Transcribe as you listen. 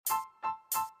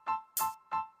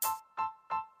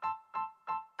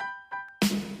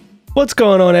What's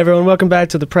going on, everyone? Welcome back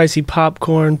to the Pricey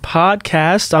Popcorn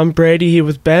Podcast. I'm Brady here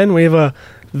with Ben. We have a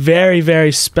very,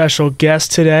 very special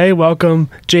guest today. Welcome,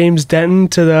 James Denton,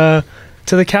 to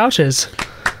the couches.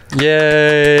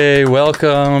 Yay!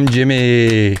 Welcome,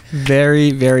 Jimmy.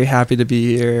 Very, very happy to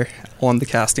be here on the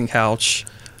casting couch.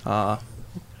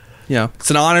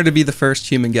 It's an honor to be the first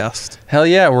human guest. Hell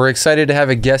yeah, we're excited to have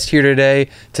a guest here today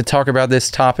to talk about this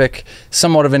topic.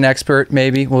 Somewhat of an expert,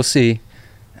 maybe. We'll see.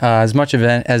 As much of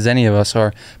it as any of us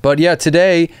are. But yeah,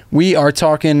 today we are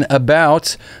talking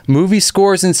about movie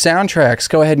scores and soundtracks.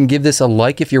 Go ahead and give this a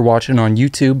like if you're watching on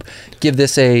YouTube. Give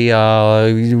this a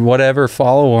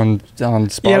follow on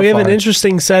Spotify. Yeah, we have an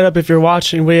interesting setup if you're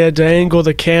watching. We had to angle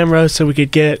the camera so we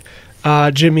could get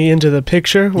Jimmy into the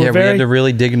picture. We had to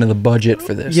really dig into the budget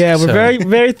for this. Yeah, we're very,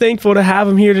 very thankful to have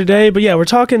him here today. But yeah, we're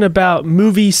talking about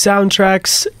movie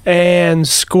soundtracks and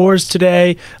scores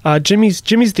today. Jimmy's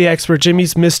the expert.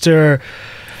 Jimmy's Mr.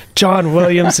 John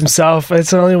Williams himself. It's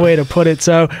the only way to put it.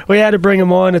 So we had to bring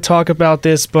him on to talk about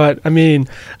this. But I mean,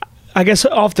 I guess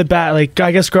off the bat,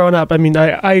 growing up, I mean,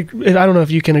 I don't know if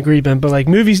you can agree, Ben, but like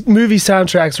movie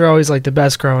soundtracks are always like the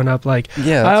best growing up. Like,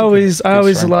 yeah, I always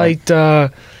liked.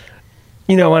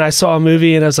 When I saw a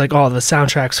movie and I was like, oh, the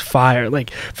soundtrack's fire.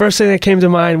 Like, first thing that came to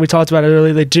mind, we talked about it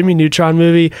earlier, the Jimmy Neutron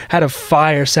movie had a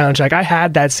fire soundtrack. I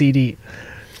had that CD.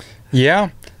 Yeah.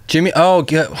 Jimmy,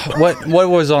 what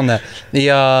was on that?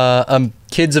 The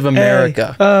Kids of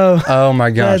America. Hey, oh my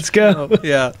gosh. Let's go. Oh,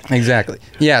 yeah. Exactly.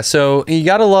 Yeah, so you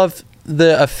got to love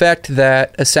the effect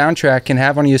that a soundtrack can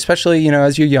have on you, especially,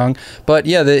 as you're young. But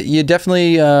yeah, you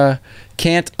definitely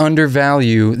can't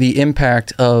undervalue the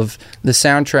impact of the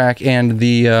soundtrack and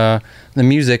the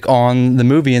music on the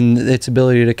movie and its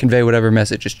ability to convey whatever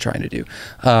message it's trying to do.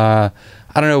 I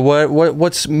don't know,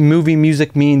 what's movie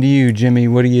music mean to you, Jimmy?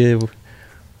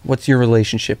 What's your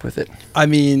relationship with it? I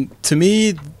mean, to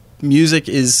me, music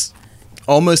is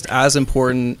almost as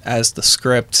important as the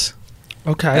script.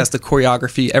 Okay. As the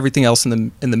choreography, everything else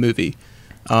in the movie.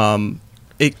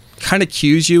 It kind of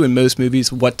cues you in most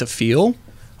movies what to feel.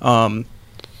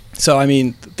 So I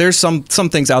mean, there's some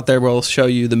things out there where it'll show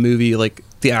you the movie, like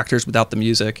the actors without the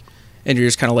music, and you're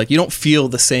just kind of like, you don't feel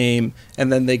the same,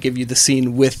 and then they give you the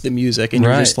scene with the music, and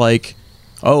you're just like,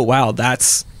 oh wow,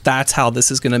 that's how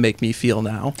this is going to make me feel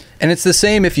now. And it's the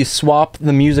same if you swap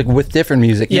the music with different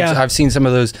music. Yeah. I've seen some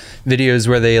of those videos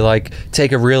where they like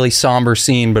take a really somber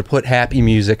scene but put happy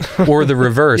music or the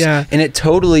reverse. Yeah. And it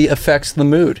totally affects the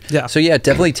mood. Yeah. So yeah, it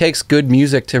definitely takes good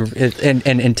music and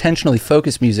intentionally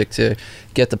focused music to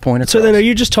get the point across. So then are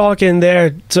you just talking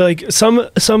there, so like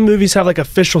some movies have like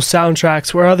official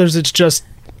soundtracks where others it's just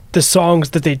the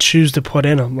songs that they choose to put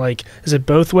in them? Like, is it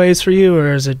both ways for you,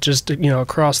 or is it just,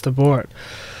 across the board?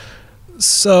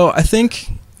 So I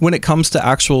think when it comes to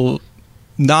actual,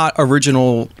 not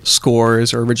original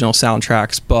scores or original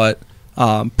soundtracks, but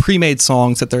pre-made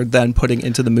songs that they're then putting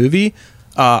into the movie,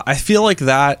 I feel like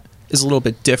that is a little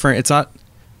bit different. It's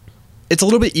a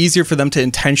little bit easier for them to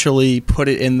intentionally put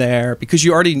it in there because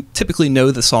you already typically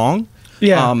know the song.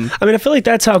 Yeah, I mean, I feel like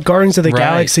that's how Guardians of the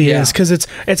Galaxy is, because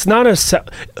it's not a.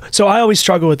 So I always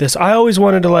struggle with this. I always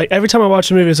wanted to, like, every time I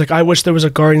watch a movie, it's like, I wish there was a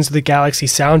Guardians of the Galaxy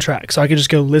soundtrack so I could just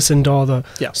go listen to all the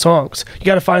songs. You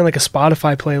got to find like a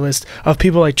Spotify playlist of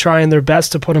people like trying their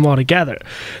best to put them all together.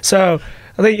 So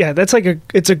I think that's like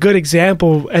it's a good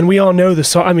example, and we all know the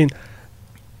song. I mean,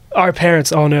 our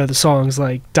parents all know the songs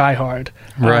like Die Hard.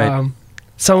 Right.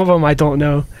 Some of them I don't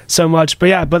know so much, but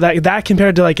yeah, but that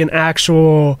compared to like an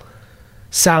actual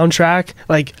soundtrack,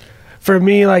 like for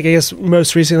me, like I guess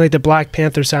most recently, like the Black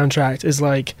Panther soundtrack is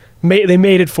like they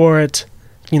made it for it.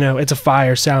 It's a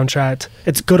fire soundtrack.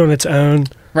 It's good on its own.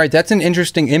 Right. That's an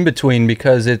interesting in between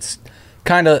because it's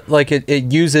kind of like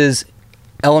it uses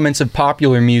elements of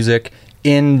popular music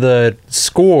in the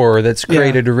score that's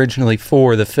created originally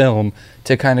for the film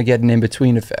to kind of get an in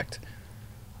between effect.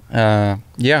 I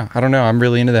don't know. I'm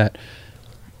really into that.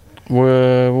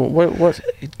 What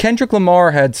Kendrick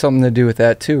Lamar had something to do with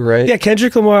that too, right? Yeah,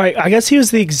 Kendrick Lamar, I guess he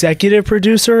was the executive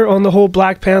producer on the whole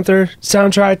Black Panther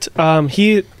soundtrack.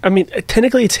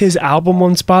 Technically it's his album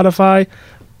on Spotify.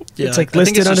 Yeah, it's like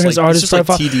listed under his artist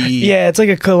profile. Like yeah, it's like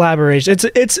a collaboration.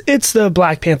 It's the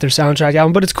Black Panther soundtrack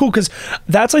album, but it's cool because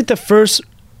that's like the first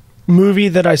movie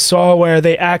that I saw where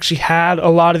they actually had a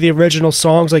lot of the original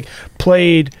songs like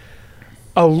played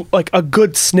a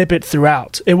good snippet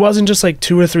throughout. It wasn't just like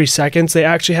 2 or 3 seconds. They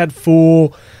actually had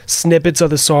full snippets of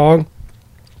the song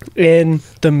in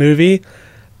the movie.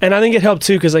 And I think it helped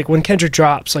too because like when Kendrick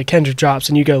drops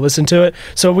and you go listen to it.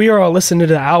 So we were all listening to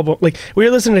the album. Like we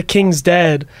were listening to King's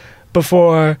Dead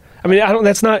before. I mean, I don't.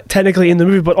 That's not technically in the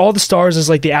movie, but All the Stars is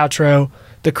like the outro,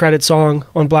 the credit song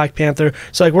on Black Panther.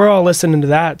 So like we're all listening to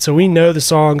that, so we know the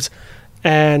songs,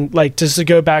 and like just to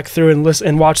go back through and listen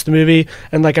and watch the movie,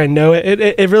 and like I know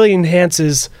it really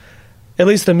enhances, at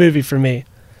least the movie for me,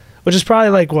 which is probably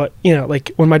like what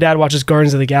like when my dad watches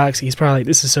Guardians of the Galaxy, he's probably like,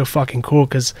 this is so fucking cool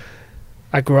because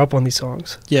I grew up on these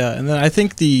songs. Yeah, and then I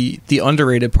think the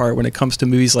underrated part when it comes to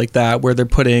movies like that, where they're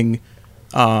putting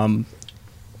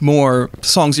more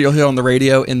songs you'll hear on the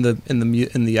radio in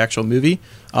the actual movie.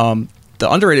 The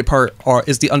underrated part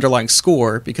is the underlying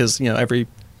score, because every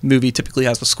movie typically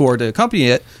has a score to accompany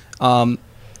it.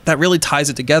 That really ties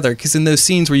it together, because in those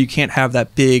scenes where you can't have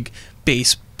that big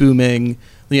bass booming,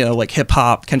 like hip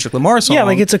hop Kendrick Lamar song. Yeah,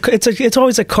 like it's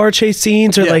always like car chase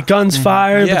scenes or like guns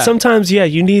fired. Yeah. But sometimes,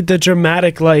 you need the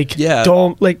dramatic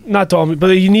not dome, but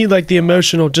you need like the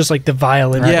emotional, just like the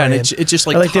violin. Yeah, and it just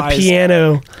like or, like ties, the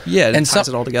piano. Yeah, and ties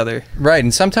it all together. Right,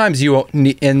 and sometimes you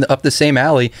in up the same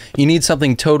alley, you need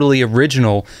something totally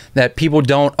original that people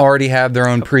don't already have their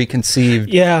own preconceived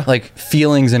like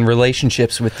feelings and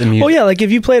relationships with the music. Well, yeah, like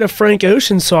if you played a Frank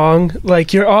Ocean song,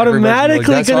 like you're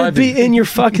automatically like, gonna be in your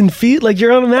fucking feet. Like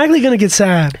you're automatically gonna get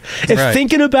sad. If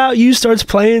Thinking About You starts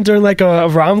playing during like a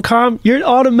rom-com, you're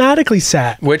automatically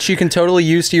sad. Which you can totally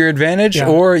use to your advantage,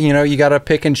 or you got to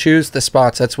pick and choose the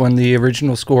spots. That's when the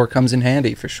original score comes in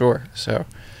handy for sure. So,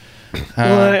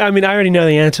 well, I mean, I already know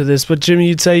the answer to this, but Jimmy,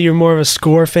 you'd say you're more of a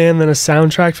score fan than a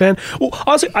soundtrack fan. Well,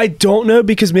 also, I don't know,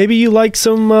 because maybe you like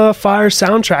some fire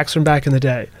soundtracks from back in the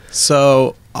day.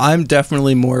 So I'm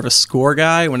definitely more of a score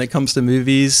guy when it comes to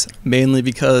movies, mainly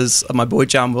because of my boy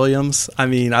John Williams. I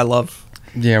mean, I love...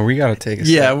 Yeah, we got to take a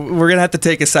sec. Yeah, we're going to have to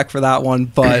take a sec for that one,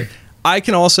 but I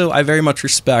very much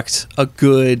respect a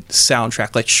good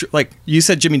soundtrack. Like you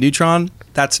said, Jimmy Neutron,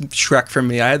 that's Shrek for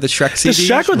me. I had the Shrek CD.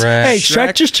 The Shrek one's... Hey,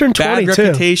 Shrek just turned 22. Bad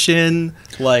Reputation,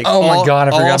 like oh my God,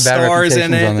 I forgot Bad Stars Reputation's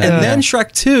in it. on that. And then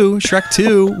Shrek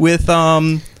 2 with...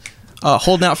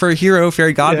 Holding Out for a Hero,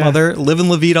 Fairy Godmother, Livin'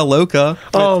 La Vida Loca,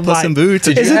 with Puss in Boots.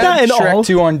 Did you have Shrek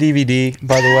 2 on DVD,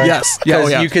 by the way? Yes.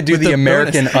 Because you could do the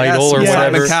American Idol or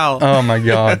whatever. Oh my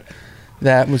God.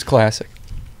 That was classic.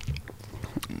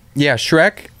 Yeah,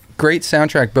 Shrek, great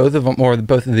soundtrack, both of them, or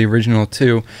both of the original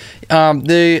too.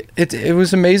 It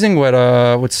was amazing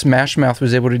what Smash Mouth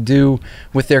was able to do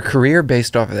with their career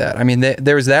based off of that. I mean,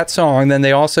 there was that song, then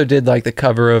they also did like the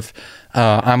cover of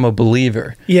I'm a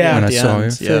Believer. Yeah, when I saw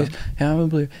it. I'm a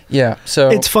believer. Yeah, so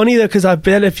it's funny though, because I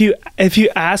bet if you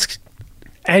ask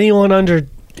anyone under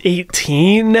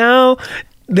 18 now,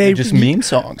 they just meme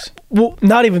songs. Well,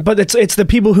 not even, but it's the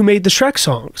people who made the Shrek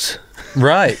songs.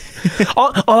 Right.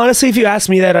 Honestly, if you ask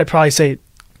me that, I'd probably say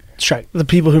Shrek. The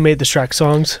people who made the Shrek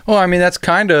songs. Well, I mean, that's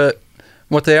kind of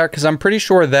what they are, because I'm pretty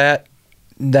sure that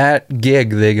gig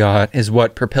they got is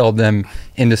what propelled them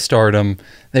into stardom.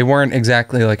 They weren't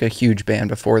exactly like a huge band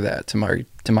before that, to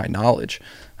my knowledge,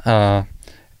 and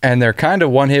they're kind of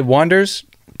one-hit wonders.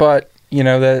 But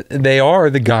they are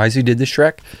the guys who did the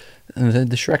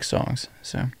Shrek songs.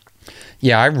 So,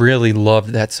 yeah, I really loved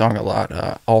that song a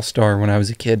lot. All Star, when I was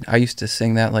a kid, I used to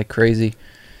sing that like crazy.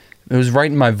 It was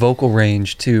right in my vocal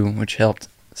range too, which helped.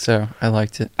 So I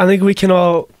liked it. I think we can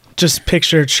all just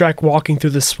picture Shrek walking through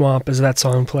the swamp as that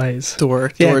song plays. Door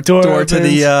to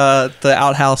the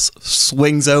outhouse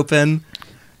swings open,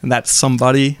 and that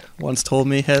Somebody Once Told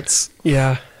Me hits.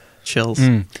 Yeah. Chills.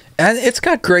 And it's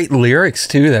got great lyrics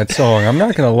too, that song. I'm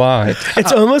not gonna lie.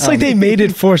 It's almost like they made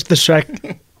it for the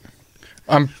Shrek.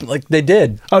 Like they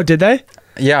did. Oh, did they?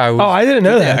 Yeah. I didn't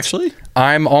know that. Actually?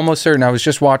 I'm almost certain. I was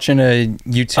just watching a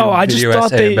YouTube video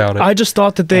essay about it. I just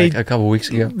thought that they... Like a couple weeks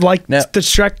ago. Like the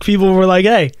Shrek people were like,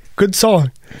 hey, good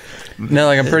song. No,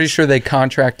 like I'm pretty sure they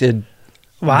contracted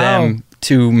them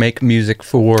to make music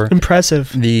for...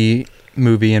 Impressive. ...the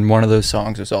movie, and one of those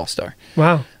songs was All Star.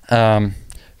 Wow.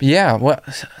 Yeah,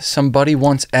 somebody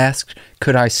once asked,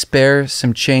 could I spare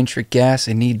some change for gas?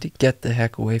 I need to get the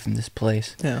heck away from this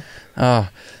place. Yeah.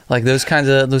 Like those kinds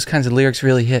of lyrics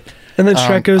really hit. And then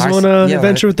Shrek goes on an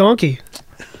adventure with Donkey.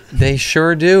 They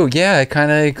sure do. Yeah, it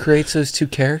kind of creates those two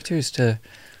characters to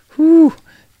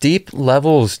deep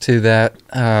levels to that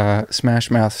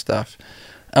Smash Mouth stuff.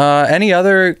 Any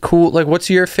other cool, like what's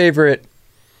your favorite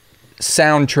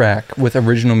soundtrack with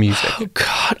original music? Oh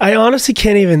God, I honestly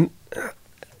can't even...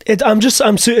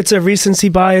 It's a recency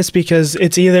bias because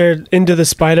it's either Into the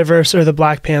Spider-Verse or the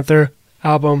Black Panther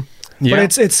album. Yeah.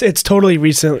 But it's totally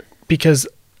recent because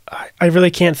I really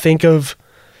can't think of,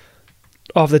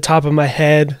 off the top of my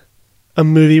head, a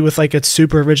movie with like a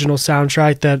super original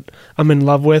soundtrack that I'm in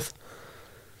love with.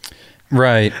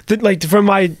 Right. Like from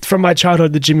my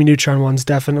childhood, the Jimmy Neutron ones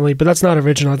definitely, but that's not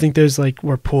original. I think those like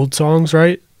were pulled songs,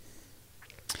 right?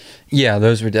 Yeah,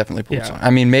 those were definitely pulled Yeah. songs. I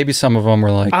mean, maybe some of them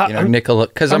were like, Nicola,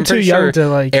 because I'm too pretty young sure to,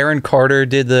 like- Aaron Carter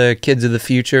did the Kids of the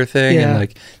Future thing, Yeah. and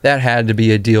like that had to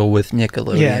be a deal with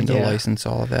Nickelodeon to Yeah. license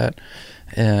all of that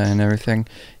and everything.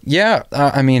 Yeah,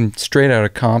 I mean, Straight Outta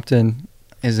Compton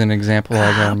is an example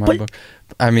I got in my But- book.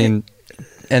 I mean,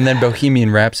 and then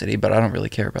Bohemian Rhapsody, but I don't really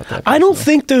care about that. I don't personally.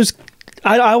 think those.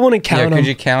 I want to Yeah, count them. could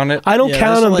you count it? I don't Yeah,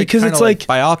 count those are, them because kinda it's like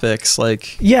biopics.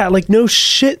 Like, yeah, like no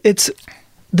shit. It's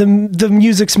the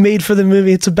music's made for the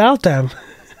movie. It's about them.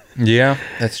 Yeah,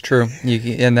 that's true.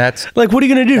 And that's Like, what are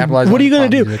you gonna do? Capitalize What are on you gonna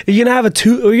pop do? music. Are you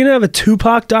gonna have a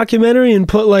Tupac documentary and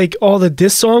put like all the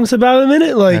diss songs about him in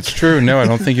it? Like, that's true. No, I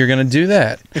don't think you're gonna do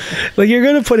that. like you're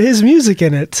gonna put his music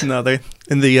in it. no, they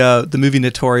in the movie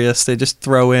Notorious, they just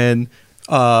throw in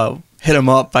 "Hit 'Em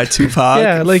Up" by Tupac.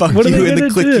 Yeah, like, Fuck what are you they and the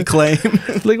gonna click do? you claim.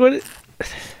 Like what?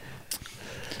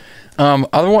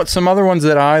 Some other ones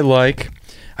that I like.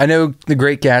 I know The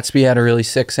Great Gatsby had a really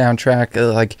sick soundtrack.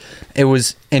 Like, it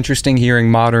was interesting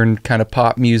hearing modern kind of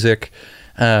pop music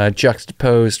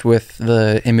juxtaposed with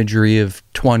the imagery of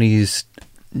 20s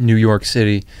New York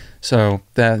City. So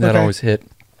that Okay. always hit.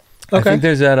 I Okay. think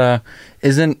there's that.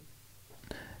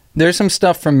 There's some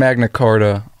stuff from Magna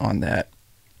Carta on that.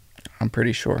 I'm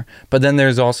pretty sure. But then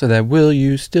there's also that "Will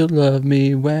you still love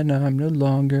me when I'm no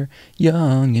longer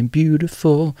young and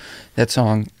beautiful?" That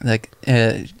song, like,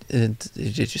 it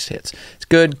just hits. It's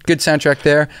good soundtrack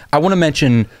there. I want to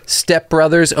mention Step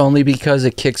Brothers only because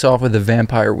it kicks off with a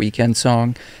Vampire Weekend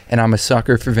song, and I'm a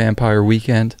sucker for Vampire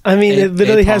Weekend. I mean, it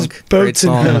literally has A-Punk, boats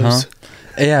and great song. hose.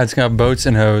 Yeah, it's got boats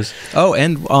and hoes. Oh,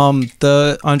 and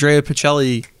the Andrea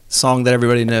Bocelli song that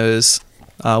everybody knows.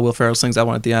 Will Ferrell sings that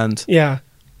one at the end. Yeah.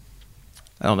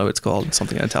 I don't know what it's called. It's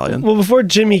something in Italian. Well, before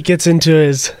Jimmy gets into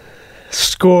his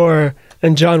score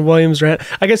and John Williams rant,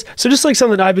 I guess, so just like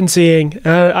something I've been seeing,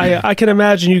 I can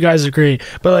imagine you guys agree,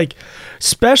 but like,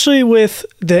 especially with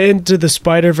the Into the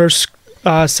Spider-Verse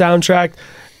soundtrack,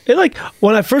 it like,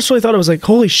 when I first really thought it was like,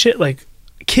 holy shit, like,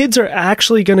 kids are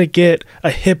actually going to get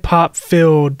a hip-hop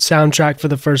filled soundtrack for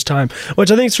the first time, which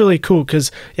I think is really cool,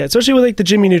 because, yeah, especially with like the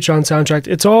Jimmy Neutron soundtrack,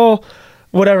 it's all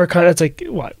whatever kind of, it's like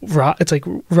what rock, it's like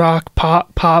rock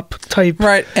pop type,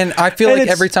 Right, and I feel And like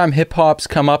it's- every time hip hop's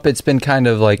come up, it's been kind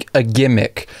of like a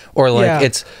gimmick, or like Yeah.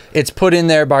 it's put in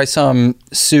there by some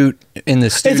suit in the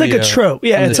studio. it's like a trope,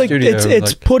 yeah, in the it's like studio, it's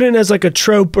like- put in as like a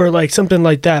trope or like something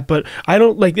like that, but I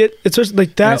don't like it. It's just like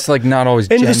and that. it's like not always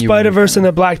Into the genuine. Spider-Verse and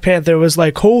the Black Panther was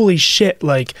like, holy shit,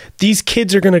 like these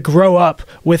kids are gonna grow up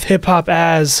with hip hop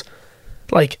as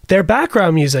like their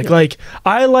background music. Like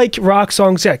I like rock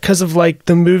songs, yeah, because of like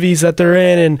the movies that they're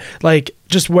in and like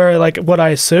just where like what I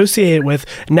associate it with.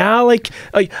 Now like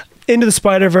Into the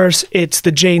Spider-Verse, it's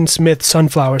the Jane Smith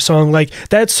Sunflower song. Like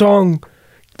that song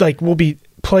like will be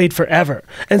played forever.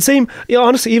 And same, you know,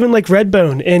 honestly, even like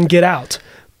Redbone in Get Out.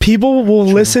 People will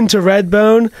listen to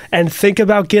Redbone and think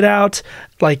about Get Out,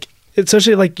 like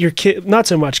especially like your kid, not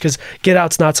so much because Get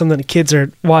Out's not something the kids are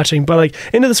watching, but like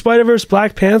Into the Spider-Verse,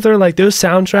 Black Panther, like those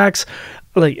soundtracks,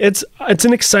 like it's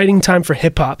an exciting time for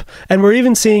hip hop, and we're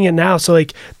even seeing it now. So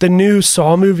like the new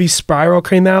Saw movie Spiral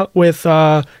came out with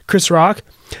Chris Rock.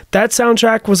 That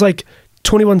soundtrack was like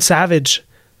 21 Savage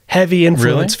heavy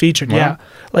influence Really? featured. Wow. Yeah,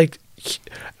 like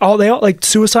all like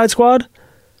Suicide Squad.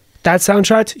 That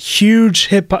soundtrack's huge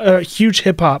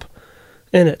hip hop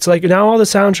in it. So like now all the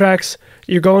soundtracks,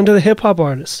 you're going to the hip hop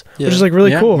artists, which is like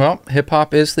really Yeah, cool. Well, hip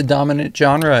hop is the dominant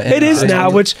genre. It is now,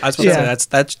 which I was about to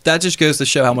say that just goes to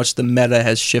show how much the meta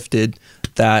has shifted.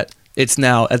 That it's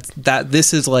now that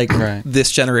this is like Right.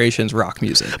 this generation's rock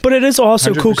music. But it is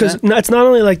also cool because 100%. it's not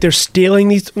only like they're stealing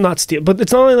these, not steal, but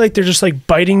it's not only like they're just like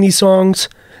biting these songs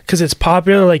because it's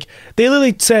popular. Like they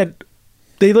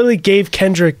literally gave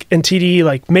Kendrick and TDE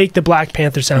like make the Black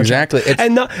Panther soundtrack. Exactly. It's-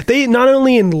 And they not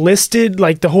only enlisted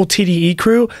like the whole TDE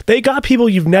crew, they got people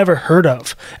you've never heard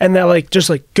of, and that like just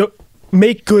like go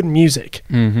make good music.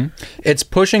 It's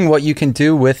pushing what you can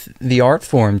do with the art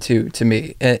form to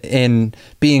me in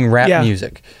being rap Yeah.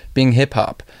 music, being hip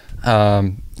hop.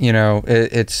 You know,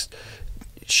 it's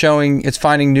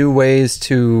finding new ways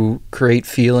to create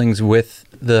feelings with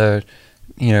the,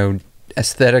 you know,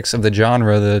 aesthetics of the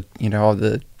genre,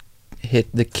 the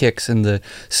kicks and the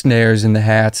snares and the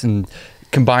hats, and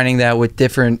combining that with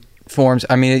different forms.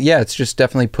 I mean, yeah, it's just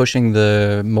definitely pushing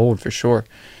the mold for sure.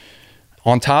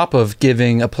 On top of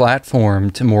giving a platform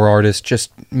to more artists,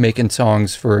 just making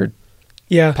songs for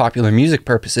Yeah. popular music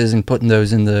purposes and putting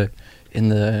those into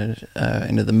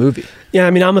the movie. Yeah, I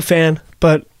mean, I'm a fan,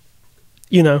 but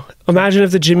you know, imagine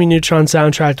if the Jimmy Neutron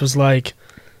soundtrack was like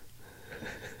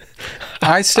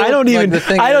I still. I don't like, even. the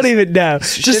thing I don't is, even know.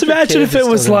 shit Just for imagine kids if is it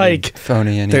was still gonna be like.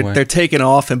 phony anyway. They're taking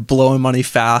off and blowing money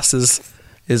fast is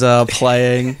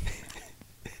playing.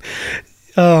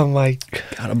 Oh my.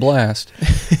 got a blast.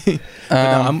 But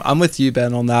no, I'm with you,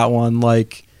 Ben, on that one.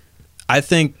 Like, I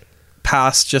think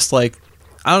past just like,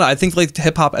 I don't know. I think like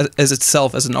hip hop as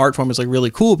itself as an art form is like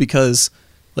really cool because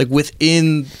like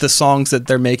within the songs that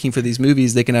they're making for these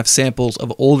movies, they can have samples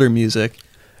of older music.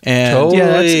 And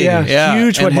Totally. Yeah,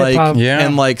 huge and what like, hip hop. Yeah.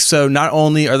 And like, so not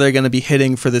only are they going to be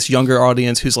hitting for this younger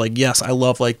audience who's like, yes, I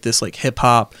love like this like hip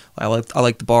hop, I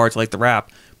like the bars, I like the rap,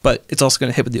 but it's also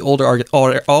going to hit with the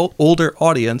older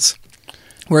audience,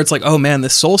 where it's like, oh man,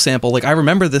 this soul sample, like I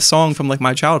remember this song from like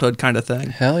my childhood kind of thing.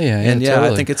 Hell yeah. And yeah,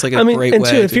 totally. I think it's like a great and way.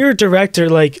 too, if you're a director,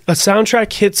 like a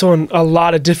soundtrack hits on a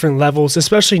lot of different levels,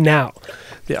 especially now.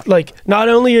 Yeah. Like not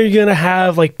only are you gonna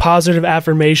have like positive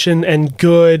affirmation and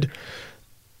good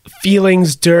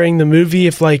feelings during the movie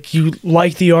if like you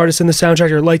like the artist in the soundtrack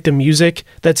or like the music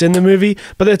that's in the movie,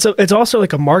 but it's also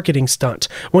like a marketing stunt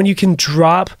when you can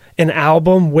drop an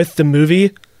album with the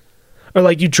movie, or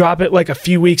like you drop it like a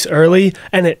few weeks early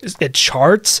and it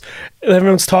charts and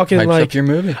everyone's talking Hypes like up your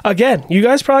movie. again, you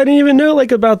guys probably didn't even know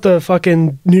like about the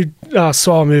fucking new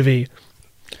Saw movie.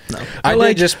 I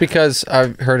like- did just because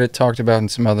I've heard it talked about in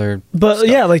some other. But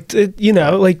yeah, like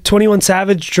like 21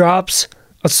 Savage drops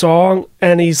a song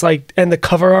and he's like, and the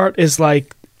cover art is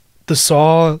like the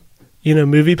Saw,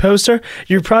 movie poster.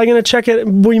 You're probably gonna check it,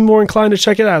 be more inclined to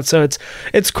check it out. So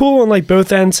it's cool on like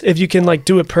both ends if you can like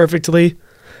do it perfectly,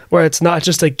 where it's not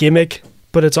just a gimmick,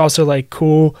 but it's also like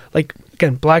cool. Like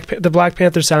again, the Black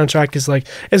Panther soundtrack is like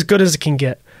as good as it can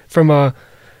get from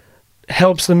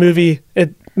helps the movie.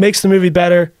 It makes the movie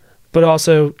better, but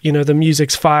also the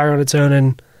music's fire on its own,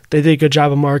 and they did a good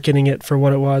job of marketing it for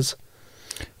what it was.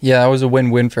 Yeah, that was a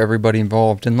win-win for everybody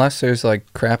involved. Unless there's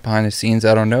like crap behind the scenes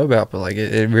I don't know about, but like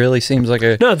it really seems like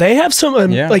a. No, they have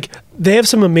some Yeah. like they have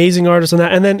some amazing artists on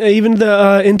that, and then even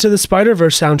the Into the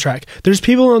Spider-Verse soundtrack. There's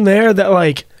people on there that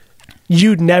like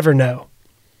you'd never know.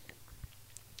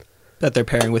 that they're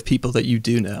pairing with people that you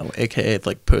do know, aka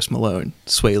like Post Malone,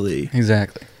 Sway Lee,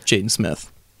 Exactly. Jaden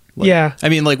Smith. Like, Yeah. I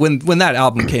mean, like when that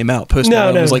album came out, Post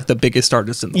Malone was like the biggest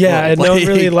artist in the world. Yeah, and no one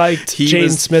really liked he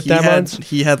Jaden Smith that much.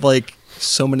 He had like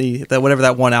so many whatever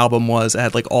that one album was, it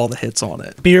had like all the hits on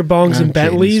it. Beer bongs and Okay,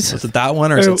 Bentleys. Was it that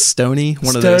one or is it Stoney?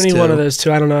 One of Stony, those two. one of those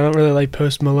two. I don't know. I don't really like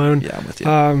Post Malone. Yeah, I'm with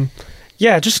you.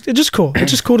 Yeah, it's just cool.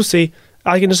 It's just cool to see.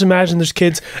 I can just imagine there's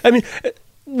kids. I mean,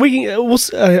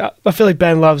 I feel like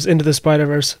Ben loves Into the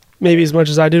Spider-Verse maybe as much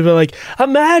as I do, but like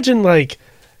imagine like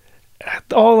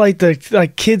all like the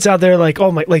like kids out there like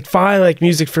oh my like find like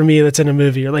music for me that's in a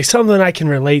movie or like something I can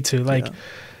relate to. Like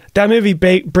that movie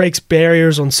breaks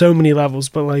barriers on so many levels,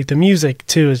 but like the music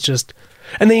too is just,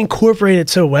 and they incorporate it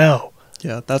so well.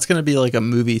 Yeah, that's going to be like a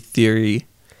movie theory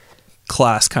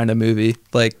class kind of movie.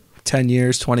 Like 10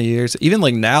 years, 20 years, even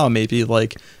like now maybe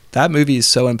like that movie is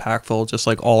so impactful just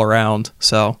like all around.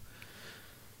 So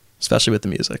especially with the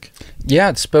music. Yeah,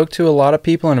 it spoke to a lot of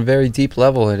people on a very deep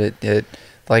level. It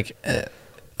like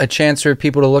a chance for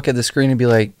people to look at the screen and be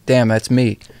like, damn, that's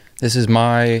me. This is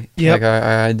my, like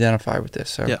I identify with this.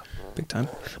 So Yeah, big time.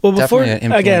 Well, before Definitely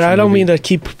an again, I influential don't movie. mean to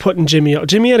keep putting Jimmy.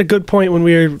 Jimmy had a good point when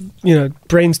we were,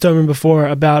 brainstorming before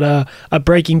about a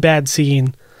Breaking Bad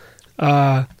scene,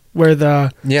 where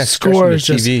the score is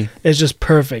just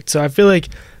perfect. So I feel like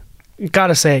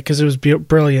gotta say it because it was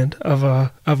brilliant of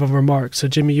a remark. So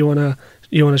Jimmy, you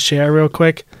wanna share real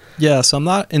quick? Yeah, so I'm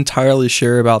not entirely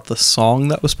sure about the song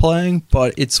that was playing,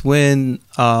 but it's when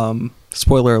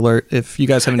spoiler alert, if you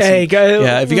guys haven't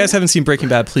if you guys haven't seen Breaking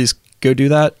Bad, please go do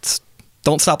that.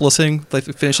 Don't stop listening. Like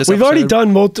finish this. We've already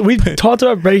episode. done we've talked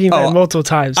about Breaking Bad multiple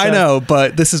times. So. I know,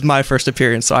 but this is my first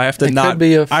appearance, so I have to it not could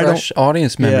be a fresh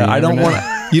audience member. Yeah, you I don't never know.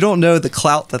 want. You don't know the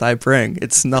clout that I bring.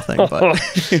 It's nothing, but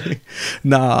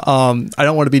I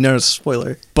don't want to be known as a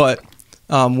spoiler. But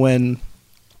when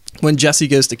Jesse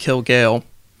goes to kill Gale,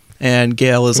 and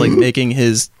Gale is like making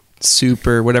his soup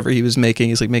or whatever he was making,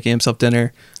 he's like making himself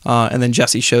dinner, and then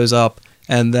Jesse shows up,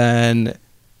 and then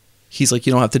he's like,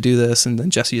 "You don't have to do this," and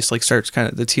then Jesse just like starts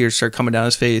the tears start coming down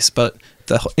his face, but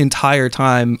the entire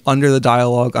time under the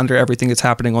dialogue, under everything that's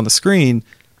happening on the screen,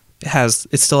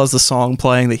 it still has the song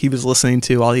playing that he was listening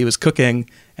to while he was cooking,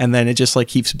 and then it just like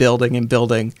keeps building and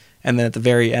building, and then at the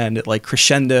very end it like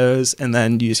crescendos, and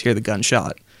then you just hear the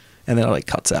gunshot, and then it like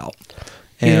cuts out.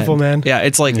 Beautiful, man. Yeah,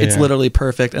 it's like it's literally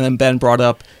perfect. And then Ben brought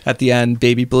up at the end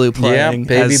Baby Blue playing. Yeah,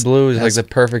 Baby Blue is like the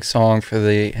perfect song for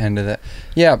the end of that.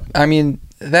 Yeah, I mean,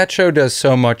 that show does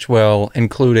so much well,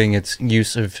 including its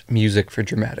use of music for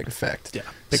dramatic effect. Yeah.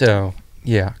 So,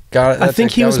 yeah. I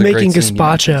think he was making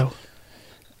gazpacho.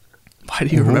 Why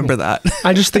do you remember that?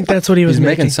 I just think that's what he was He's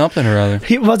making making. something or other.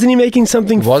 Wasn't he making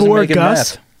something He wasn't for making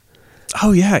Gus? meth.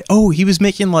 Oh yeah. Oh, he was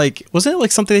making like, wasn't it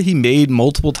like something that he made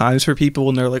multiple times for people,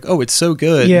 and they're like, "Oh, it's so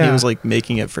good." Yeah. He was like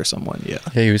making it for someone. Yeah.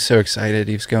 Yeah, he was so excited.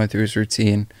 He was going through his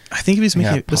routine. I think he was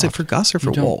making Yeah, it. Was it Pop. for Gus or for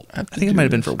You don't Walt? I have to think it do might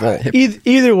have been this. for Walt.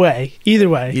 Either way. Either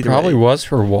Probably way. was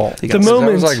for Walt. He The got- So that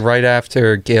moment- was like right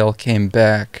after Gail came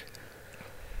back.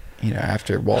 You know,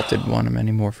 after Walt didn't want him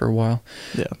anymore for a while.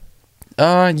 Yeah.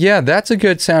 Yeah, that's a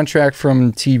good soundtrack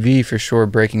from TV for sure.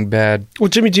 Breaking Bad. Well,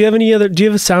 Jimmy, do you have a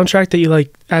soundtrack that you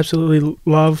like absolutely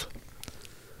love?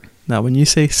 Now, when you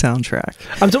say soundtrack,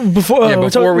 Before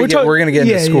we're gonna get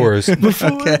into scores.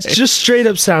 Before, Okay. just straight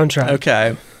up soundtrack.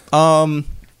 okay.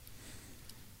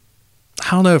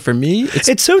 I don't know. For me,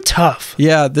 It's so tough.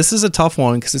 yeah, this is a tough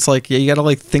one because it's like, yeah, you got to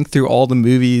like think through all the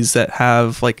movies that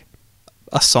have like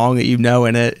a song that you know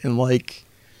in it, and like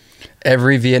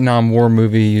Every Vietnam War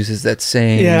movie uses that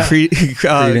same Yeah.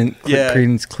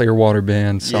 Creedence Clearwater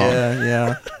Band song.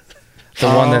 yeah. The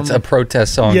one that's a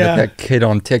protest song Yeah. that kid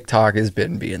on TikTok has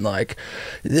been being like,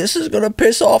 "This is gonna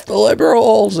piss off the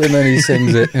liberals," and then he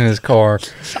sings it in his car.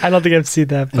 I don't think I've seen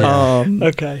that. But Um,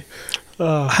 okay.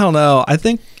 I don't know. I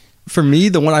think for me,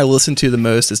 the one I listen to the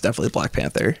most is definitely Black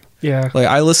Panther. Yeah. Like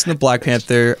I listen to Black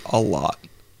Panther a lot,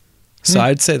 so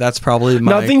I'd say that's probably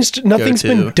my Nothing's go-to.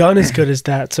 been done as good as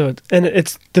that. So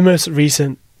it's the most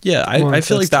recent. Yeah, one, I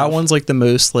feel that's like that tough. one's like the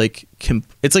most like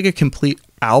it's like a complete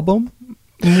album.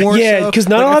 More Yeah, so. because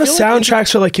not Like, a I lot of feel like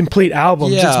soundtracks are like complete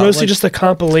albums. Yeah, it's mostly like- just a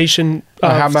compilation. How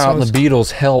of about songs. the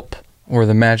Beatles' "Help" or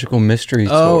the Magical Mystery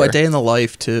Oh, Tour? A Day in the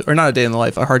Life too, or not A Day in the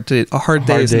Life, a hard Hard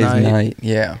day's Day's night. Night.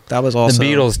 Yeah, That was also the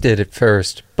Beatles did it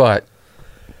first, but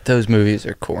those movies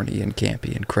are corny and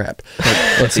campy and crap.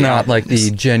 It's the not like the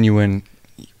albums. genuine.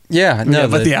 Yeah, no, Yeah,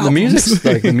 but the the albums. music's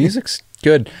like the music's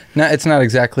good. It's not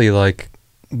exactly like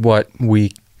what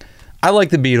we. I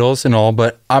like the Beatles and all,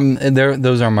 but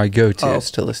those are my go-tos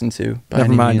to listen to. by Never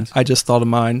any mind. means. I just thought of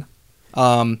mine.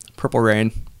 Purple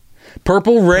Rain.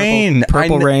 Purple Rain.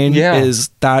 Purple Rain yeah,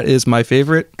 is my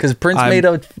favorite. because Prince I'm- made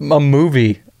a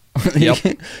movie. Yep. He's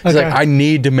Okay. like, I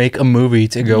need to make a movie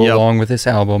to go Yep. along with this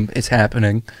album. It's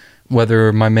happening,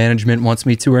 whether my management wants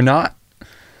me to or not.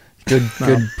 Good, No,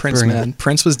 good. Prince, bring- man.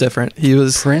 Prince was different. He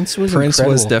was Prince was Prince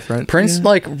incredible. was different. Prince Yeah.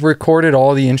 like recorded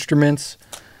all the instruments.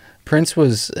 Prince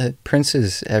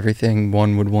is everything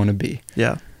one would want to be.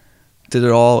 Yeah. Did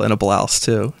it all in a blouse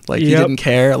too. Like he Yep. didn't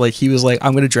care. Like he was like,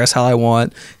 I'm gonna dress how I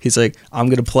want. He's like, I'm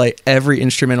gonna play every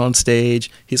instrument on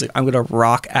stage. He's like, I'm gonna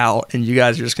rock out, and you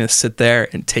guys are just gonna sit there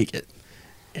and take it.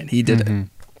 And he did Mhm. it.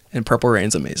 And Purple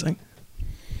Rain's amazing.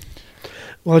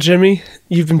 Well, Jimmy,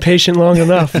 you've been patient long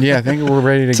enough. Yeah, I think we're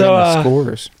ready to So, get into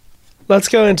scores. Let's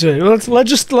go into it.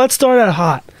 Let's start out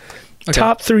hot. Okay.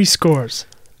 Top 3 scores.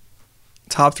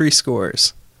 Top 3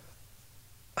 scores.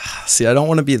 See, I don't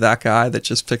want to be that guy that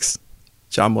just picks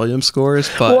John Williams scores,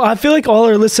 but Well, I feel like all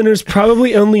our listeners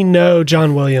probably only know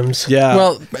John Williams. yeah.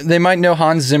 Well, they might know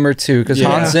Hans Zimmer too, because Yeah.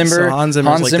 Hans Zimmer, So Hans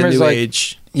Zimmer's like the new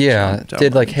age. yeah, John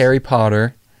did like Williams. Harry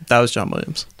Potter. That was John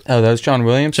Williams. Oh, that was John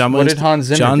Williams. John What Williams. did Hans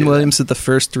Zimmer John do Williams did the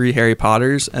first 3 Harry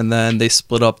Potters, and then they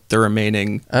split up the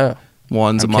remaining then?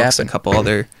 ones I'm amongst capping. a couple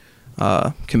other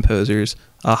composers.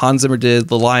 Hans Zimmer did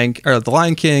the Lion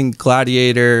King,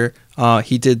 Gladiator.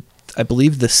 He did, I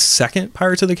believe, the second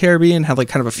Pirates of the Caribbean, had like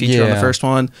kind of a feature on the Yeah. first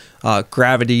one.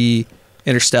 Gravity,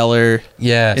 Interstellar.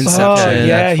 Yes. Inception. Oh, Okay,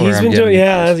 yeah, that's where he's I'm been getting doing.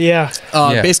 Yeah, confused.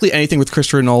 yeah. Yeah. Basically anything with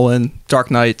Christopher Nolan, Dark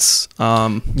Knights.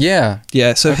 Yeah.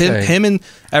 Yeah, so Okay. him and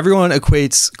everyone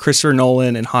equates Christopher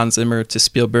Nolan and Hans Zimmer to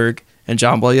Spielberg and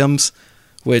John Williams,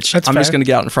 which That's I'm just fair. going to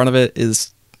get out in front of it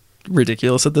is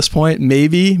ridiculous at this point.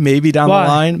 Maybe down Why? the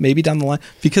line,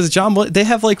 because they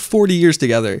have like 40 years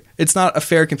together. It's not a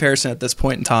fair comparison at this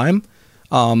point in time.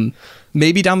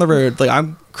 Maybe down the road, like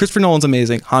Christopher Nolan's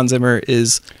amazing. Hans Zimmer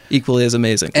is equally as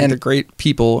amazing. And And- they're great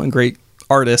people and great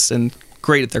artists and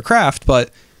great at their craft, but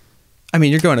I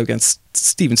mean, you're going up against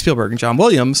Steven Spielberg and John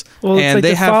Williams, Well, it's and like they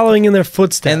they're have following in their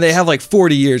footsteps. and they have like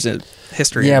 40 years in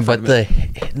history. Yeah, in front but of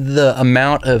it. the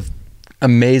amount of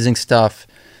amazing stuff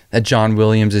that John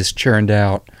Williams has churned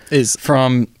out, is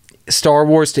from Star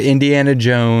Wars to Indiana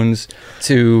Jones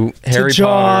to Harry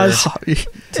Jaws. Potter.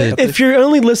 To, If you're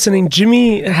only listening,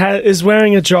 Jimmy is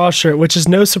wearing a Jaws shirt, which is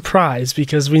no surprise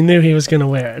because we knew he was going to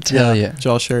wear it. Hell yeah.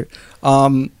 Jaw shirt.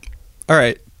 All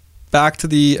right, back to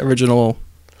the original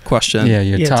question. Yeah,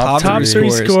 your Yeah, top, top three. three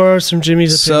scores from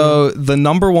Jimmy's opinion. So the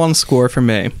number one score for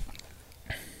me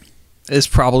is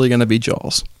probably going to be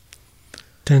Jaws.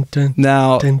 Dun, dun,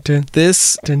 Now, dun, dun,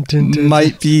 this dun, dun, dun,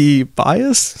 might be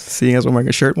biased, seeing as I'm wearing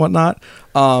a shirt and whatnot.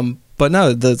 But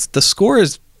no, the score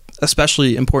is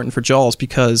especially important for Jaws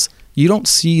because you don't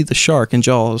see the shark in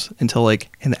Jaws until like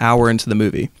an hour into the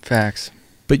movie. Facts.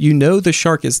 But you know the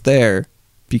shark is there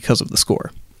because of the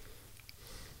score.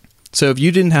 So if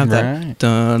you didn't have that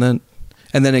dun, dun,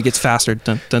 and then it gets faster,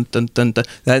 dun dun dun dun dun,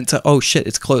 that's oh shit,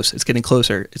 it's close, it's getting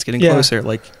closer, it's getting closer.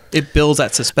 Like it builds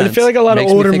that suspense. And I feel like a lot of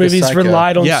older movies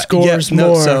relied on scores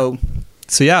more.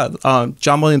 So yeah,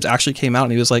 John Williams actually came out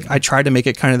and he was like, I tried to make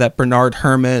it kind of that Bernard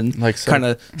Herrmann, like kind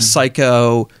of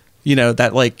Psycho, you know,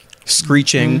 that like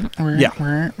screeching.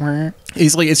 Yeah.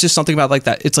 He's like, it's just something about like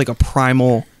that. It's like a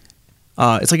primal,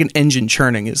 it's like an engine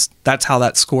churning. That's how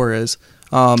that score is.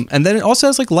 And then it also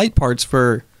has like light parts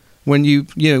for when you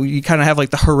kind of have like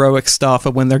the heroic stuff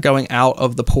of when they're going out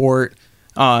of the port,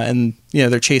 and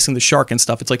they're chasing the shark and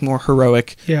stuff. It's like more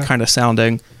heroic kind of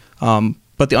sounding.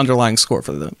 But the underlying score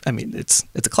for it's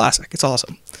a classic. It's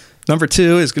awesome. Number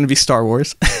 2 is going to be Star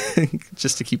Wars,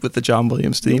 just to keep with the John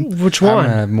Williams theme. Which one? I'm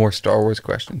gonna have more Star Wars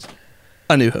questions.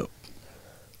 A New Hope.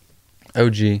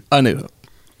 OG. A New Hope.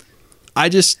 I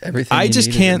just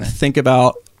Everything can't think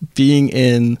about being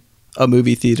in a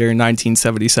movie theater in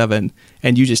 1977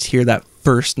 and you just hear that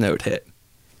first note hit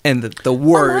and the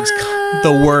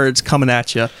words coming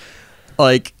at you,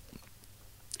 like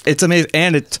it's amazing.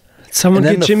 And someone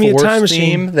get Jimmy a time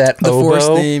machine. The Force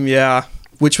theme, yeah,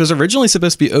 which was originally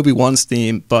supposed to be Obi-Wan's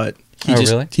theme, but he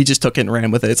just took it and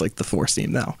ran with it. It's like the Force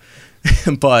theme now.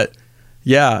 But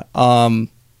yeah,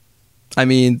 I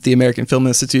mean, the American Film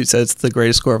Institute says it's the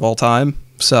greatest score of all time,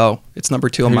 so it's number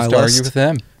 2 on my list. Argue with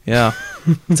them? Yeah,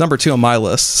 it's number 2 on my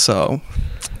list, so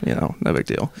no big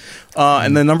deal.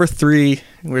 And then number 3,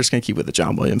 we're just gonna keep with the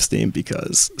John Williams theme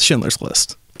because Schindler's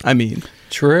List. I mean,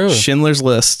 true. Schindler's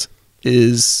List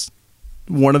is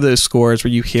one of those scores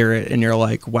where you hear it and you're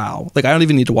like, wow. Like I don't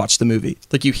even need to watch the movie.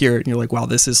 Like you hear it and you're like, wow,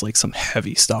 this is like some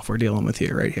heavy stuff we're dealing with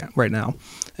here right now.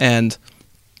 And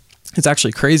it's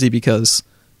actually crazy because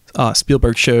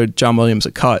Spielberg showed John Williams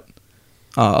a cut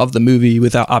of the movie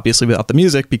without the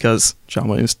music because John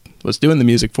Williams was doing the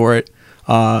music for it.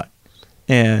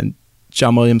 And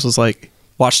John Williams was like,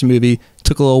 watched the movie,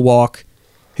 took a little walk.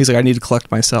 He's like, I need to collect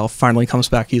myself. Finally comes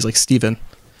back. He's like, Steven.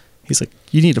 He's like,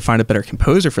 you need to find a better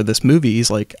composer for this movie.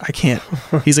 He's like, I can't.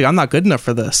 He's like, I'm not good enough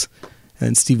for this.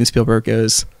 And Steven Spielberg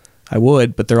goes, I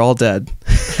would, but they're all dead.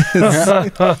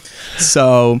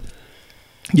 So,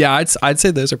 yeah, I'd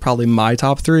say those are probably my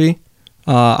top 3.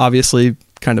 Obviously,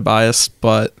 kind of biased,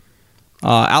 but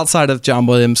outside of John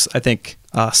Williams, I think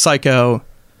Psycho,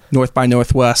 North by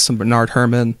Northwest, and Bernard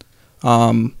Herrmann.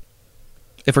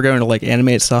 If we're going to like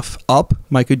animated stuff, Up,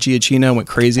 Michael Giacchino went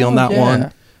crazy on that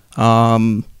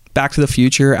one. Back to the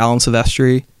Future, Alan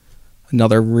Silvestri,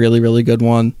 another really, really good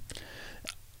one.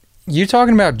 You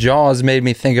talking about Jaws made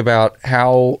me think about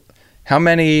how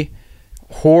many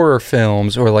horror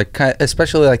films, or like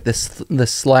especially like the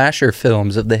slasher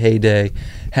films of the heyday,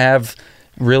 have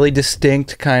really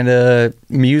distinct kind of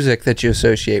music that you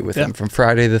associate with them, from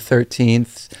Friday the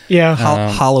 13th. Yeah,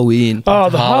 Halloween. Oh,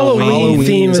 the Halloween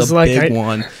theme is a like big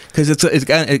one because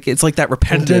it's like that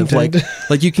repetitive,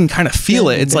 like you can kind of feel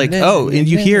it. It's like and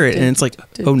you hear it, and it's like,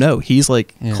 oh no, he's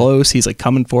like close. He's like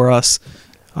coming for us.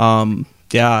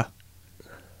 Yeah.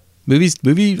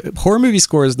 Horror movie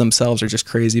scores themselves are just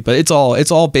crazy, but it's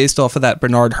all based off of that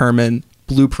Bernard Herrmann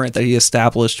blueprint that he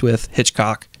established with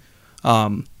Hitchcock.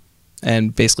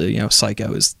 And basically,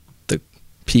 Psycho is the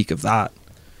peak of that.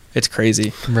 It's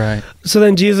crazy. Right. So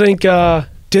then do you think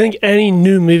any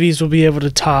new movies will be able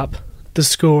to top the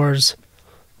scores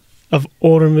of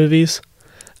older movies?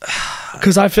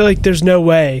 Because I feel like there's no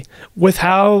way with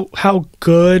how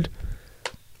good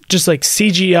just like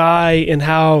CGI and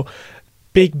how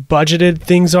big budgeted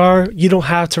things are, you don't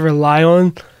have to rely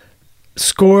on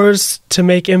scores to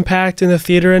make impact in the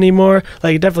theater anymore.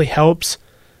 Like, it definitely helps.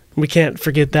 We can't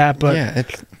forget that,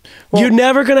 but you're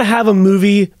never going to have a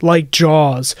movie like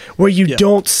Jaws where you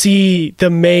don't see the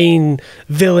main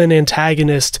villain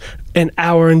antagonist an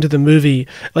hour into the movie.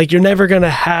 Like, you're never going to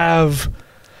have...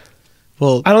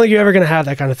 Well, I don't think you're ever going to have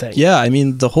that kind of thing. Yeah, I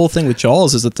mean, the whole thing with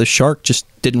Jaws is that the shark just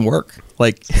didn't work.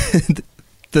 Like,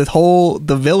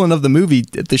 the villain of the movie,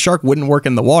 the shark wouldn't work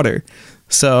in the water.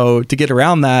 So to get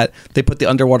around that, they put the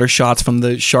underwater shots from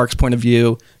the shark's point of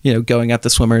view, going at the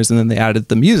swimmers, and then they added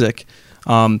the music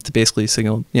to basically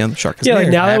signal, the shark is there. Like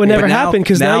now that would never happen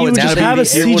because now you would just have a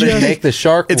CGI. Make the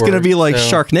shark. It's going to be like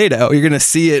Sharknado. You're going to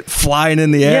see it flying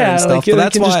in the air and stuff. Like, they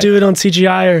can just do it on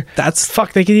CGI, or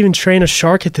they could even train a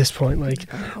shark at this point.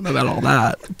 Like, I don't know about all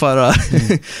that, but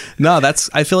no,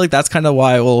 I feel like that's kind of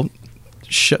why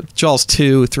Jaws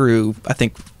 2 through I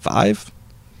think 5.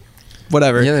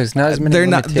 whatever. Yeah, there's not as many. They're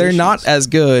not limitations. as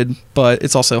good, but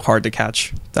it's also hard to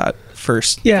catch that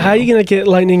first. Yeah, how are you gonna get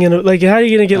lightning in? Like, how are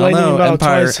you gonna get lightning in about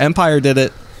twice? Empire did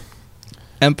it.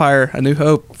 Empire, A New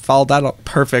Hope followed that up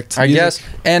perfect. I guess.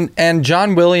 And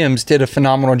John Williams did a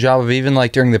phenomenal job of even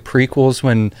like during the prequels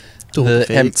when Duel of the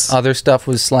Fates. other stuff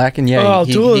was slacking. Yeah,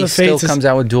 Duel of he the still Fates comes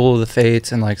out with Duel of the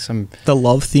Fates and like some the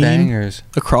love theme bangers.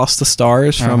 Across the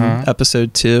Stars from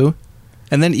Episode 2,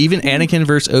 and then even Anakin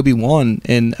versus Obi-Wan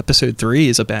in Episode 3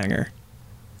 is a banger.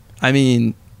 I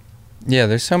mean, yeah,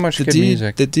 there's so much good dude,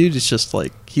 music. The dude is just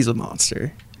like, he's a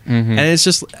monster. Mm-hmm.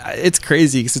 And it's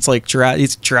crazy because it's like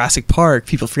it's Jurassic Park.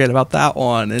 People forget about that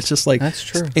one. It's just like, that's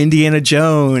true. Indiana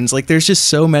Jones. Like, there's just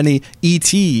so many.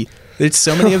 E.T. It's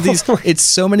so many of these. It's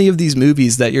so many of these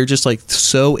movies that you're just like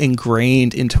so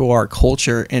ingrained into our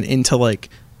culture and into like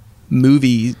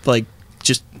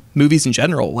just movies in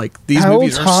general. Like, these How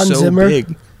movies old's are Hans so Zimmer?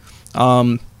 big.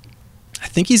 I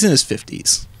think he's in his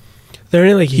 50s. They're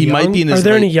any like He young? might be in his. Are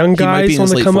there late, any young he might be guys in on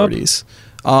his the late come up? 40s.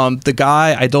 The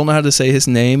guy, I don't know how to say his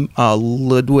name.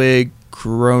 Ludwig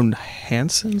Groen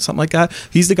Hansen, something like that.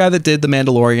 He's the guy that did The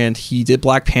Mandalorian. He did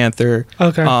Black Panther.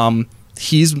 Okay.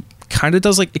 He's kind of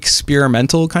does like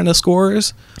experimental kind of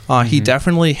scores. He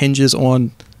definitely hinges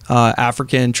on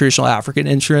traditional African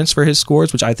instruments for his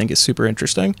scores, which I think is super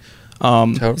interesting.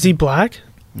 Is he black?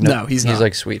 No, he's not. He's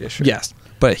like Swedish. Yes.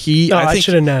 But I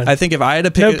should have known. I think if I had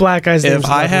to pick No black guy's name's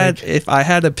if I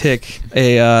had to pick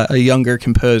a younger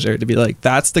composer to be like,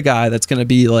 that's the guy that's going to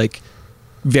be like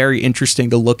very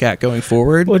interesting to look at going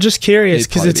forward. Well, just curious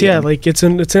because it's like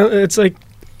it's like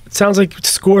it sounds like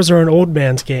scores are an old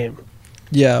man's game.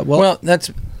 Yeah. Well,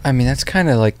 that's kind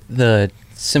of like the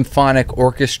symphonic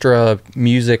orchestra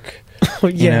music.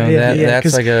 Yeah.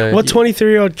 That's like a what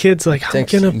 23-year-old kid's like, I'm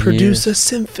gonna produce years. a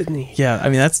symphony. Yeah, I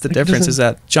mean that's the Like, difference is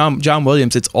that John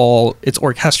Williams, it's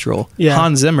orchestral. Yeah.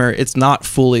 Hans Zimmer, it's not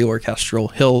fully orchestral.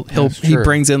 He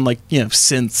brings in like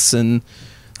synths and.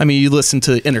 I mean, you listen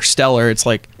to Interstellar, it's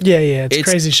like it's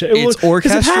crazy shit. It's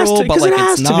orchestral, but like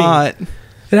it's not.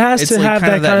 It has to have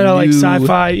that kind of like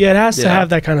sci-fi. Yeah, it has to have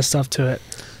that kind of stuff to it.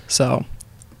 So,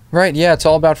 right, yeah, it's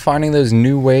all about finding those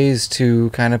new ways to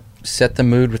kind of set the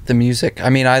mood with the music. I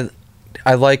mean, I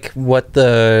like what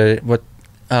Trent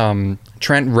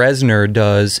Reznor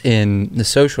does in The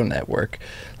Social Network.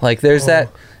 Like, there's that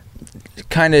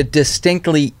kind of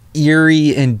distinctly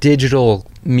eerie and digital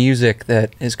music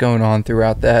that is going on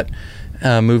throughout that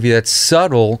movie. That's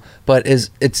subtle, but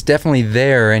it's definitely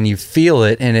there, and you feel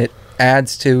it, and it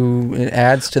adds to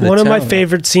the One of my tone.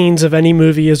 favorite scenes of any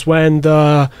movie is when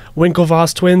the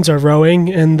Winklevoss twins are rowing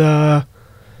in the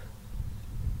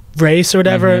race or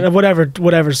whatever,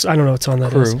 whatever's, I don't know what song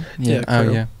that is. Crew. Yeah.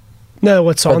 Crew. Yeah. No,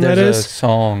 what song But that there's is? a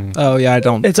song. oh yeah, I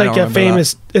don't. It's I like don't a remember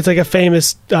famous. It's like a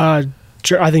famous. I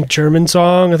think German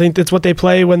song. I think that's what they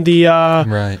play when the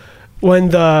Right. when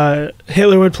the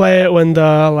Hitler would play it, when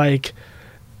the like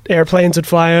airplanes would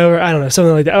fly over. I don't know,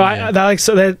 something like that.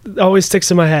 That always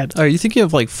sticks in my head. Are you thinking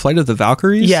of like Flight of the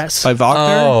Valkyries? Yes. By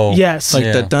Wagner. Oh. Yes. Like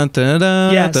Yeah. the dun dun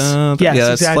dun. Yes. Dun, dun. Yes, Yeah,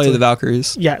 that's exactly. Flight of the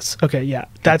Valkyries. Yes. Okay. Yeah.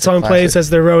 That That's a song plays classic. as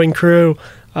the rowing crew.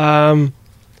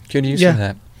 Good use of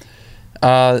that.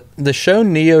 The show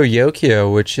Neo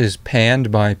Yokio, which is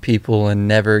panned by people and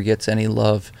never gets any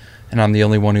love, and I'm the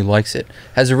only one who likes it,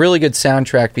 has a really good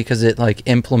soundtrack because it like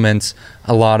implements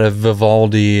a lot of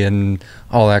Vivaldi and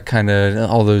all that kind of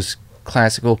all those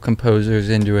classical composers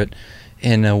into it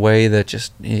in a way that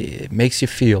just it makes you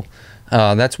feel.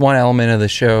 That's one element of the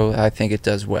show I think it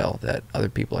does well that other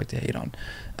people like to hate on.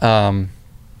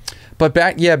 But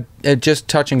just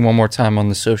touching one more time on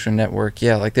The Social Network,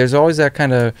 like there's always that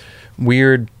kind of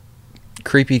weird,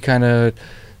 creepy kind of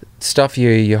stuff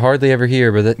you hardly ever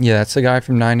hear, but that's the guy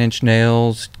from Nine Inch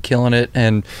Nails killing it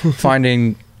and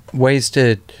finding ways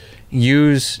to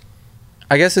use,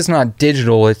 I guess it's not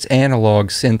digital, it's analog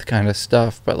synth kind of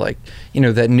stuff, but like,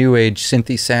 that new age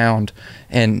synthy sound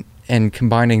and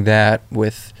combining that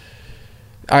with,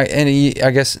 I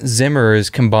guess Zimmer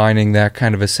is combining that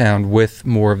kind of a sound with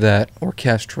more of that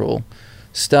orchestral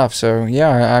stuff. So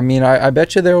I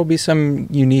bet you there will be some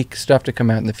unique stuff to come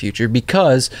out in the future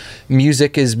because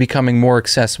music is becoming more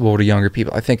accessible to younger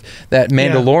people. I think that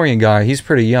Mandalorian guy, he's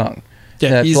pretty young.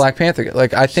 Yeah, that Black Panther guy.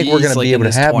 Like I think we're going to be able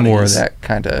to have more of that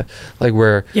kind of like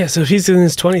where. Yeah. So if he's in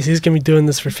his 20s, he's going to be doing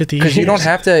this for 50 years. Because you don't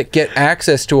have to get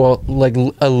access to a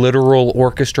literal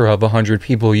orchestra of 100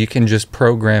 people. You can just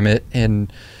program it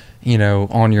and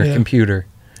on your computer.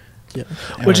 Yeah.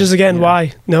 Which is again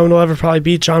why no one will ever probably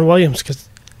beat John Williams, because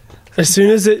as soon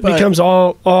as it becomes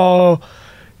all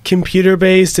computer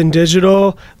based and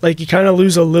digital, like you kind of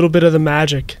lose a little bit of the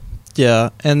magic.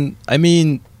 Yeah, and I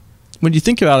mean, when you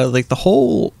think about it, like the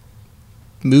whole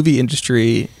movie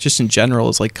industry just in general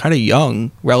is like kind of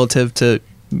young relative to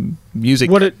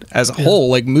music as a whole.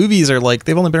 Like movies are like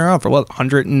they've only been around for what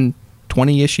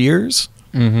 120-ish years.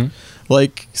 Mm-hmm.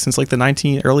 Like since like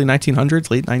the early 1900s,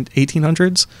 late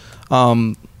 1800s.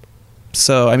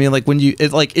 So I mean, like when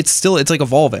it's like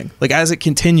evolving. Like as it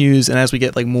continues and as we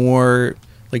get like more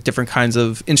like different kinds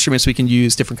of instruments we can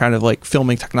use, different kind of like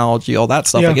filming technology, all that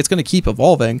stuff. Like it's going to keep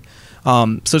evolving.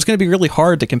 So it's going to be really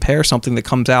hard to compare something that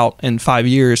comes out in 5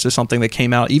 years to something that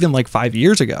came out even like 5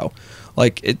 years ago.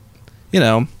 Like it,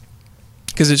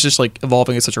 because it's just like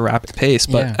evolving at such a rapid pace.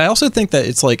 But I also think that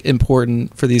it's like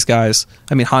important for these guys.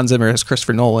 I mean, Hans Zimmer has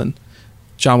Christopher Nolan,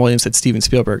 John Williams had Steven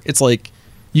Spielberg. It's like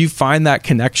you find that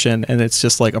connection and it's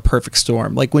just like a perfect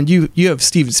storm. Like when you have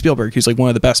Steven Spielberg, who's like one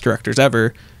of the best directors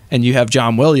ever, and you have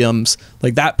John Williams,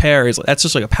 like that pair that's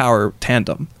just like a power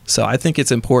tandem. So I think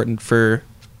it's important for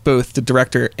both the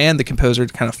director and the composer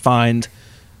to kind of find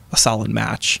a solid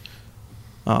match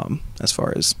as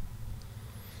far as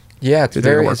it's a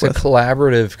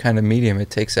collaborative kind of medium. It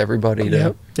takes everybody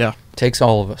to takes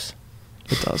all of us.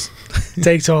 It does. It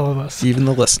takes all of us, even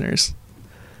the listeners.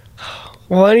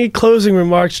 Well, any closing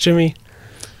remarks, Jimmy?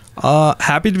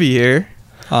 Happy to be here.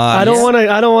 I don't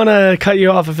want to cut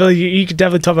you off. I feel like you could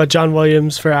definitely talk about John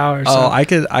Williams for hours. Oh, I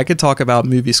could talk about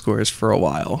movie scores for a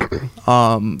while.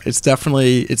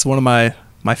 It's one of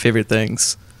my favorite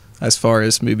things as far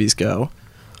as movies go.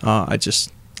 I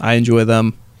enjoy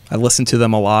them. I listen to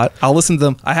them a lot. I'll listen to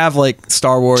them. I have like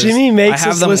Star Wars. Jimmy makes I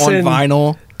have us them listen on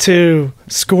vinyl. To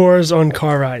scores on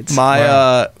car rides.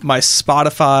 My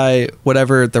Spotify,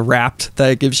 whatever the Wrapped that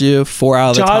it gives you, 4 out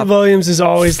of the top. John Williams is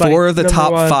always like 4 of the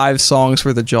top one. 5 songs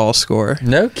for the Jaws score.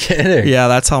 No kidding. Yeah,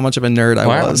 that's how much of a nerd I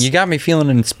was. You got me feeling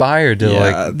inspired to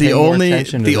like the pay more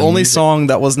attention to the only music. song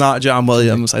that was not John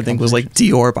Williams, I think, was like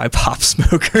Dior by Pop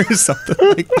Smoke or something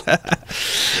like that.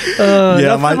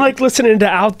 Nothing like listening to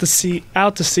Out to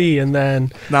Sea, and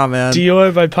then man.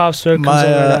 Dior by Pop Smoke comes on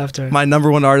right after. My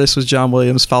number one artist was John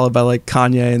Williams, followed by like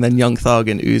Kanye, and then Young Thug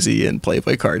and Uzi and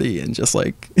Playboi Carti, and just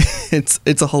like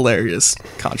it's a hilarious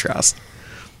contrast.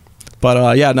 But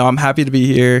I'm happy to be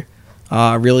here.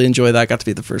 Really enjoy that. Got to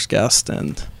be the first guest,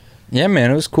 and yeah,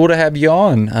 man, it was cool to have you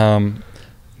on.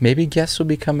 Maybe guests will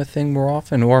become a thing more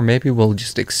often, or maybe we'll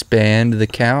just expand the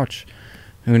couch.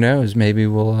 Who knows? Maybe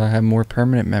we'll have more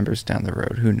permanent members down the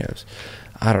road. Who knows?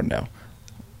 I don't know.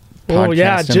 Well,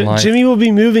 yeah, Jimmy will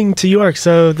be moving to York,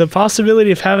 so the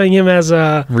possibility of having him as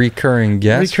a recurring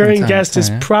guest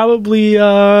is probably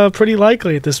pretty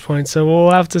likely at this point. So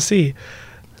we'll have to see.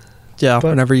 Yeah,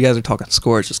 whenever you guys are talking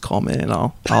scores, just call me and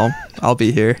I'll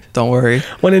be here. Don't worry.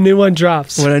 When a new one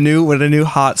drops. When a new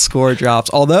hot score drops.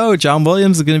 Although John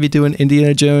Williams is going to be doing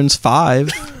Indiana Jones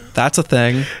 5. That's a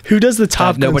thing. Who does the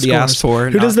Top Gun nobody scores? Asked for.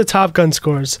 Who does the Top Gun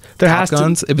scores? Top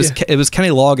Guns? It was Kenny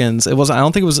Loggins. It wasn't.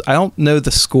 I don't know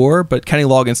the score, but Kenny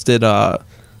Loggins did.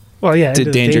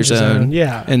 Did Danger Zone.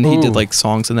 Yeah, and he did like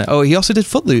songs in that. Oh, he also did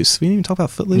Footloose. We didn't even talk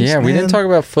about Footloose. Yeah, we didn't talk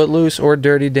about Footloose or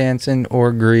Dirty Dancing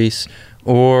or Grease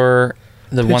or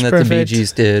the one that the Bee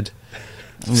Gees did.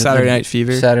 Saturday Night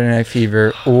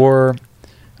Fever. Or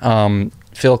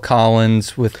Phil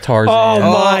Collins with Tarzan. Oh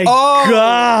my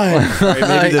God!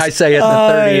 Right, I say it in the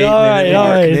 38-minute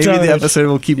mark. Maybe the episode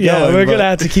will keep going. Yeah, we're gonna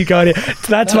have to keep going.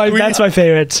 That's my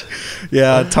favorite.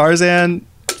 Yeah, Tarzan.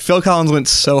 Phil Collins went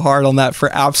so hard on that for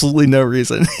absolutely no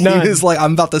reason. None. He was like,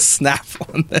 "I'm about to snap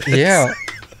on this." Yeah.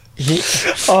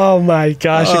 Oh my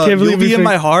gosh! I can't believe You'll Be in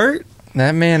My Heart.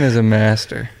 That man is a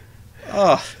master.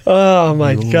 Oh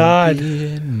my God!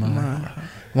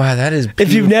 Wow, that is beautiful.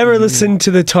 If you've never listened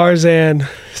to the Tarzan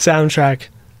soundtrack,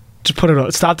 just put it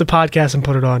on. Stop the podcast and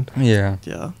put it on. Yeah.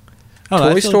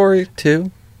 Toy Story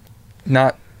too?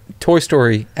 Not Toy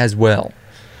Story as well.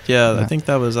 Yeah, I think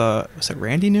that was it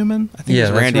Randy Newman? I think it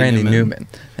was Randy Newman.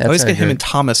 I always get him and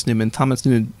Thomas Newman. Thomas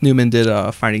Newman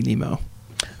did Finding Nemo.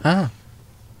 Ah.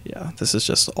 Yeah, this is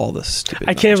just all this stupid.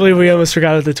 I can't believe we almost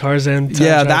forgot the Tarzan soundtrack.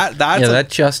 Yeah, that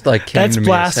just like came to me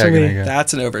blasphemy. a second ago.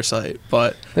 That's an oversight,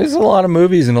 but there's a lot of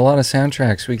movies and a lot of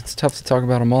soundtracks. It's tough to talk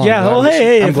about them all. Yeah,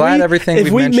 I'm glad everything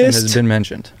we've mentioned has been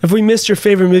mentioned. If we missed your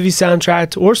favorite movie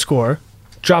soundtrack or score,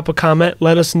 drop a comment.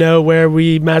 Let us know where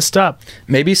we messed up.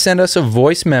 Maybe send us a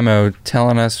voice memo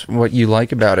telling us what you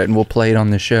like about it, and we'll play it on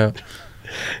the show.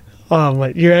 Oh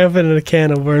my! You're opening a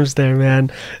can of worms there,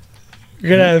 man. We're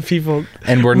gonna have people,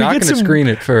 and we're not gonna screen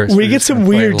it first. We get some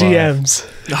weird DMs.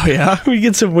 Oh yeah, we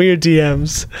get some weird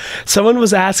DMs. Someone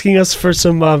was asking us for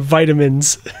some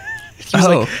vitamins.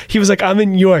 He was like, "I'm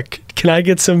in York. can I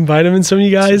get some vitamins from you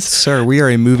guys? Sir, we are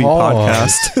a movie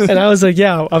podcast. And I was like,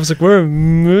 yeah. I was like, we're a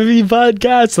movie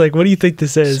podcast. Like, what do you think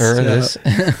this is? Sir, this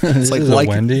It's is a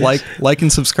Wendy's? like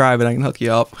and subscribe, and I can hook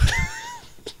you up.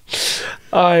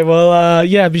 All right. Well,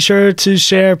 yeah. Be sure to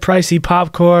share Pricey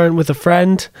Popcorn with a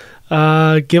friend.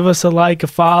 Give us a like, a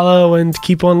follow, and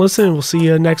keep on listening. We'll see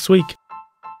you next week.